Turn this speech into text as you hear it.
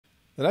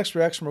The next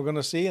reaction we're going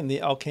to see in the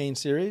alkane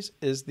series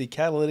is the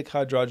catalytic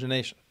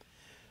hydrogenation.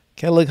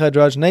 Catalytic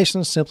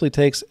hydrogenation simply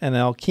takes an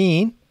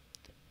alkene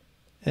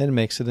and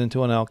makes it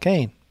into an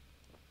alkane.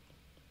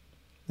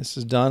 This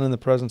is done in the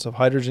presence of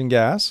hydrogen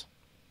gas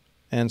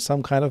and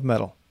some kind of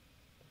metal.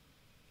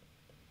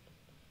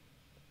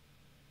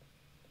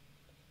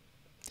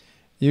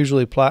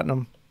 Usually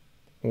platinum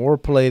or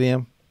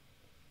palladium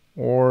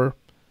or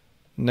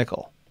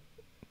nickel.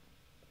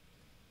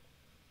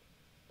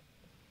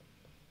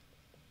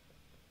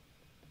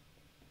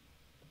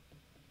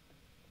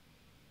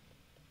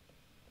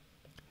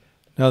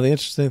 Now the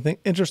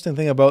interesting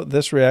thing about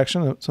this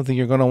reaction, something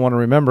you're going to want to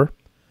remember,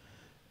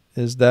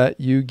 is that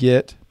you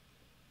get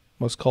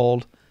what's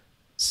called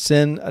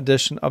syn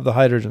addition of the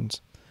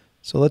hydrogens.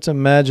 So let's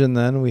imagine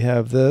then we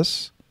have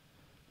this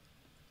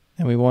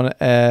and we want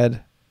to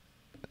add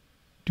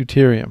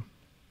deuterium.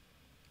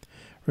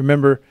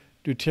 Remember,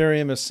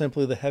 deuterium is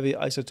simply the heavy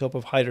isotope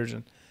of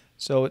hydrogen.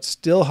 So it's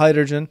still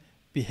hydrogen,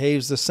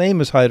 behaves the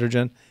same as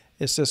hydrogen.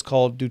 It's just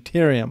called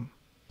deuterium.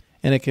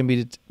 And it can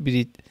be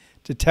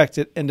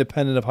detected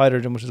independent of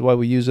hydrogen, which is why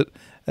we use it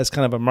as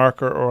kind of a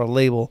marker or a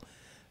label.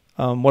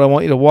 What I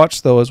want you to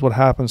watch, though, is what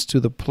happens to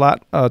the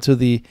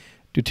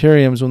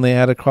deuteriums when they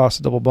add across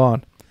the double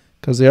bond,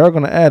 because they are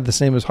going to add the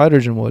same as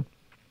hydrogen would.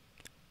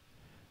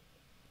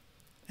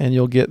 And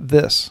you'll get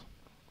this.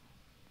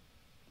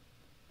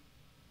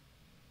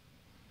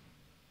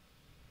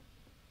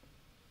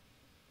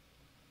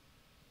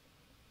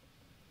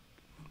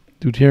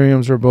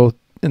 Deuteriums are both,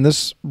 in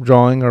this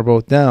drawing, are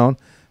both down,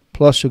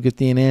 plus you'll get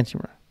the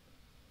enantiomer.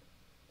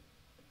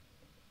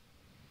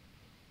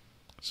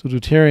 So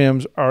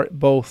deuteriums are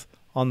both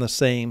on the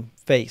same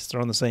face. They're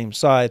on the same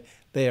side.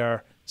 They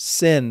are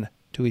syn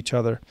to each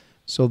other.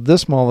 So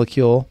this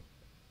molecule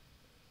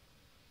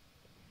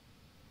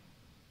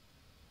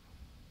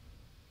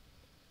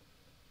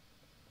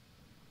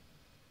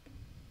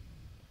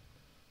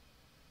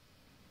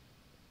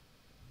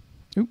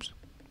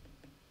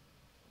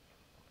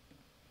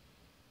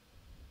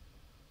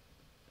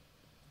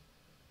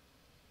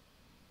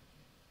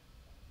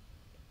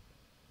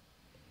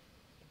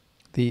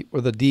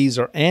the D's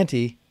are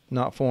anti,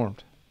 not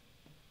formed.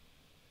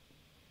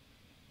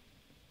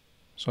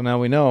 So now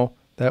we know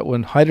that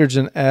when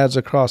hydrogen adds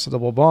across a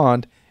double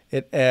bond,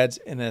 it adds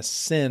in a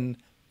syn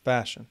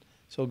fashion.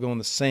 So it'll go in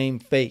the same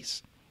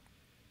face,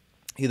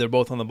 either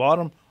both on the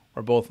bottom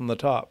or both on the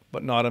top,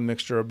 but not a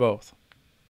mixture of both.